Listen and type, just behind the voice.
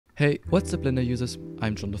Hey, what's up Blender users,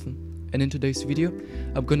 I'm Jonathan, and in today's video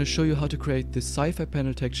I'm gonna show you how to create this Sci-Fi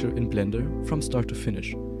panel texture in Blender from start to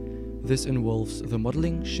finish. This involves the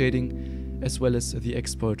modeling, shading, as well as the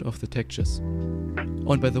export of the textures.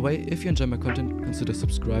 Oh, and by the way, if you enjoy my content, consider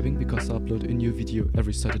subscribing because I upload a new video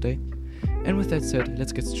every Saturday. And with that said,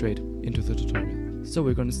 let's get straight into the tutorial. So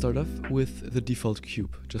we're gonna start off with the default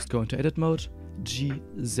cube. Just go into edit mode, G,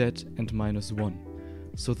 Z and -1.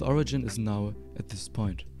 So the origin is now at this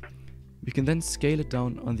point. We can then scale it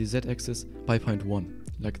down on the Z-axis by 0.1,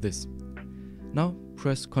 like this. Now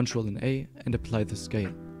press Ctrl and A and apply the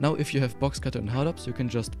scale. Now if you have box cutter and hardtops, you can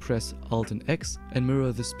just press Alt and X and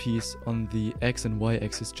mirror this piece on the X and Y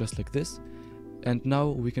axis just like this. And now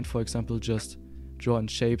we can, for example, just draw in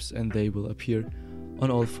shapes and they will appear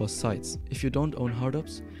on all four sides. If you don't own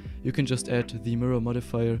hardtops, you can just add the mirror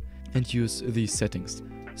modifier and use these settings.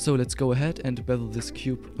 So let's go ahead and bevel this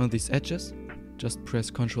cube on these edges. Just press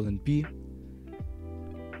Ctrl and B,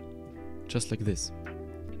 just like this.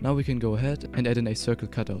 Now we can go ahead and add in a circle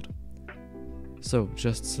cutout. So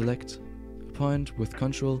just select a point with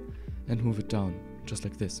Ctrl and move it down, just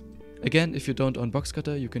like this. Again, if you don't own box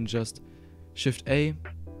cutter, you can just Shift A,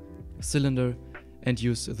 cylinder, and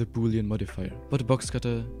use the Boolean modifier. But box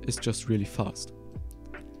cutter is just really fast.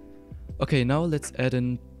 Okay, now let's add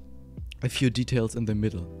in a few details in the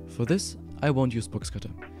middle. For this, I won't use box cutter.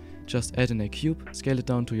 Just add in a cube, scale it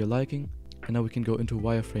down to your liking, and now we can go into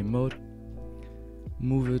wireframe mode,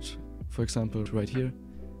 move it, for example, right here.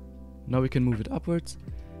 Now we can move it upwards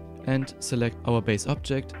and select our base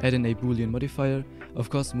object, add in a Boolean modifier, of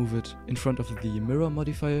course move it in front of the mirror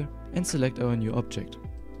modifier and select our new object.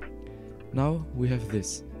 Now we have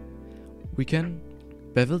this. We can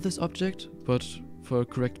bevel this object, but for a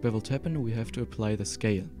correct bevel to happen we have to apply the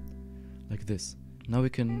scale, like this. Now we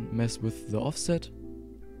can mess with the offset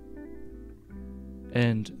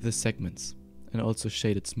and the segments and also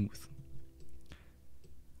shade it smooth.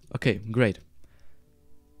 Okay, great.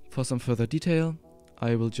 For some further detail,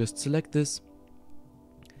 I will just select this,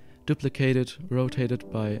 duplicate it, rotate it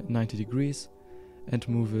by 90 degrees and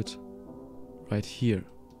move it right here.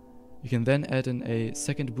 You can then add in a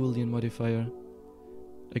second Boolean modifier,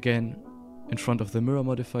 again in front of the mirror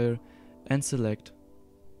modifier, and select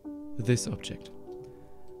this object.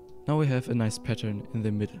 Now we have a nice pattern in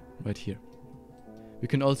the middle, right here. We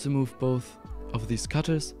can also move both of these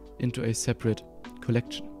cutters into a separate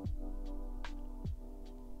collection.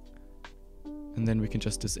 And then we can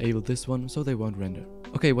just disable this one so they won't render.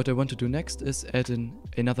 Okay, what I want to do next is add in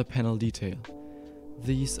another panel detail.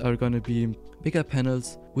 These are gonna be bigger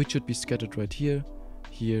panels which should be scattered right here,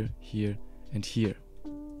 here, here, and here.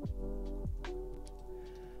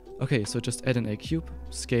 Okay, so just add in a cube,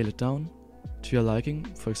 scale it down to your liking,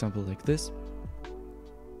 for example like this.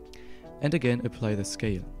 And again apply the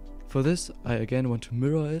scale. For this I again want to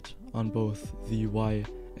mirror it on both the Y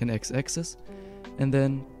and X axis and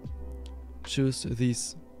then choose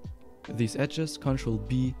these edges, Ctrl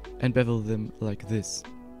B, and bevel them like this.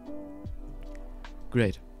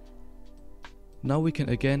 Great. Now we can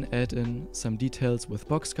again add in some details with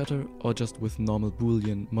box cutter or just with normal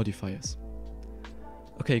Boolean modifiers.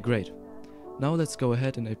 Okay, great. Now let's go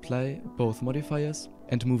ahead and apply both modifiers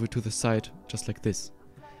and move it to the side just like this.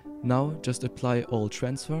 Now just apply all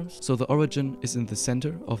transforms, so the origin is in the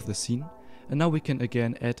center of the scene, and now we can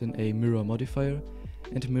again add in a mirror modifier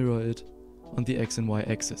and mirror it on the X and Y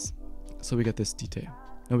axis, so we get this detail.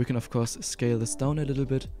 Now we can of course scale this down a little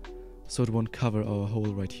bit so it won't cover our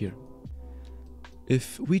hole right here.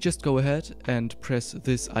 If we just go ahead and press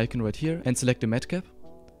this icon right here and select the map cap,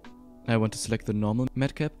 I want to select the normal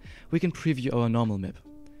map cap, we can preview our normal map.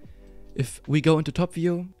 If we go into top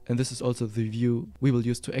view, and this is also the view we will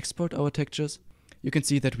use to export our textures, you can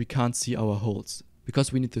see that we can't see our holes,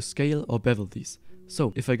 because we need to scale or bevel these.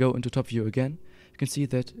 So if I go into top view again, you can see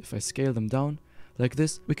that if I scale them down, like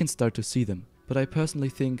this, we can start to see them. But I personally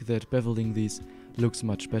think that beveling these looks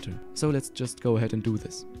much better. So let's just go ahead and do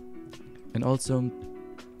this. And also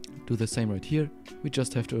do the same right here, we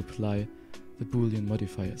just have to apply the Boolean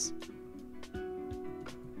modifiers.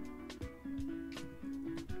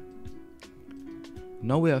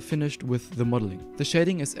 Now we are finished with the modeling. The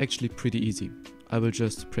shading is actually pretty easy. I will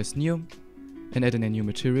just press new and add in a new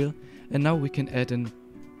material, and now we can add in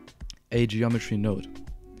a geometry node.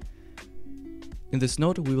 In this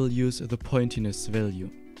node we will use the pointiness value.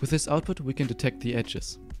 With this output we can detect the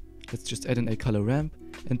edges. Let's just add in a color ramp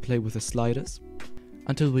and play with the sliders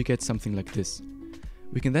until we get something like this.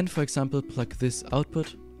 We can then, for example, plug this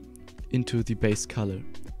output into the base color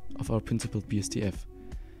of our principled BSDF.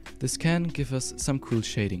 This can give us some cool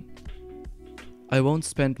shading. I won't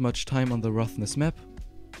spend much time on the roughness map,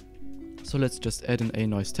 So let's just add in a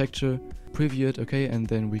noise texture, preview it, okay, and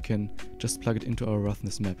then we can just plug it into our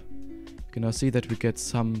roughness map. You can now see that we get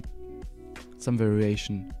some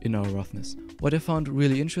variation in our roughness. What I found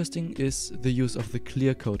really interesting is the use of the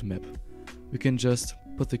clear coat map. We can just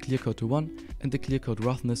put the clear coat to 1 and the clear coat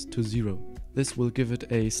roughness to 0. This will give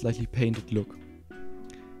it a slightly painted look.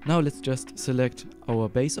 Now let's just select our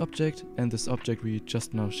base object and this object we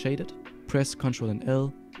just now shaded. Press Ctrl and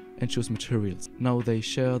L and choose materials. Now they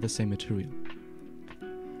share the same material.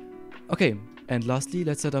 Okay, and lastly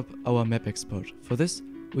let's set up our map export. For this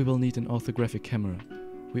we will need an orthographic camera.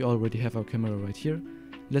 We already have our camera right here.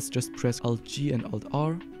 Let's just press Alt G and Alt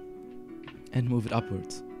R and move it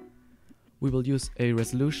upwards. We will use a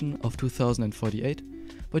resolution of 2048,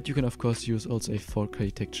 but you can of course use also a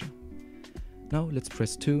 4K texture. Now let's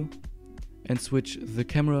press 2 and switch the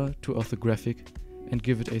camera to orthographic and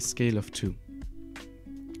give it a scale of 2.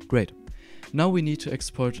 Great. Now we need to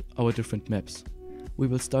export our different maps. We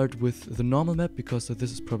will start with the normal map because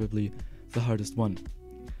this is probably the hardest one.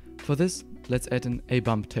 For this, let's add in a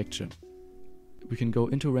bump texture. We can go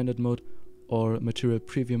into rendered mode or material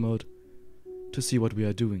preview mode to see what we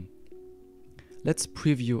are doing. Let's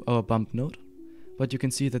preview our bump node, but you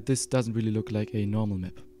can see that this doesn't really look like a normal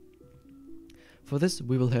map. For this,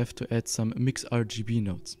 we will have to add some mix RGB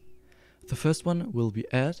nodes. The first one will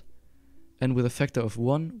be add, and with a factor of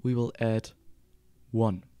 1, we will add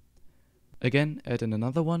 1. Again, add in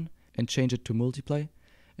another one and change it to multiply,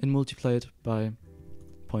 and multiply it by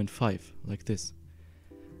 0.5, like this.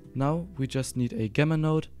 Now we just need a gamma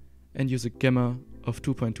node and use a gamma of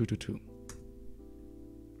 2.222.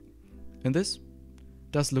 And this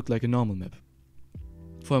does look like a normal map.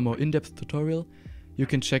 For a more in-depth tutorial, you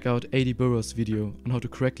can check out AD Burrow's video on how to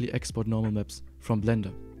correctly export normal maps from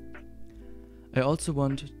Blender. I also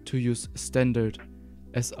want to use standard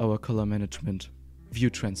as our color management view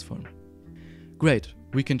transform. Great,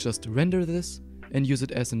 we can just render this and use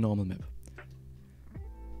it as a normal map.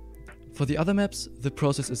 For the other maps, the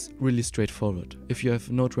process is really straightforward. If you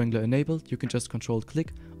have Node Wrangler enabled, you can just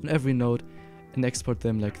Control-click on every node and export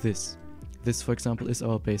them like this. This, for example, is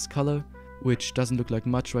our base color, which doesn't look like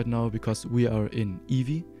much right now because we are in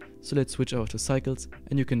Eevee. So let's switch over to cycles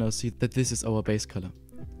and you can now see that this is our base color.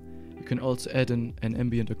 You can also add in an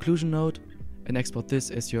ambient occlusion node and export this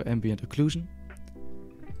as your ambient occlusion.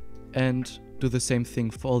 And do the same thing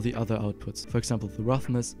for all the other outputs. For example, the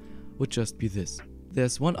roughness would just be this.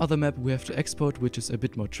 There's one other map we have to export which is a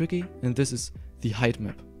bit more tricky, and this is the height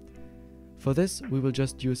map. For this, we will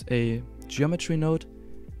just use a geometry node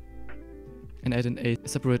and add in a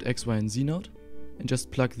separate X, Y, and Z node and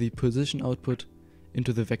just plug the position output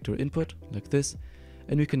into the vector input like this,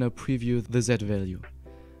 and we can now preview the Z value.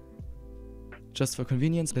 Just for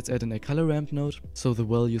convenience, let's add in a color ramp node so the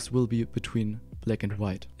values will be between black and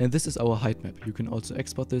white. And this is our height map. You can also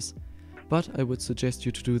export this, but I would suggest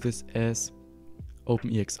you to do this as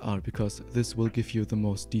OpenEXR because this will give you the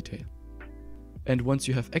most detail. And once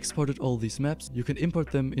you have exported all these maps, you can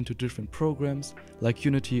import them into different programs like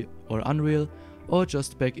Unity or Unreal, or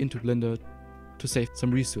just back into Blender to save some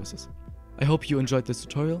resources. I hope you enjoyed this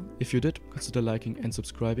tutorial. If you did, consider liking and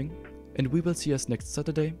subscribing, and we will see us next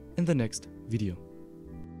Saturday in the next video.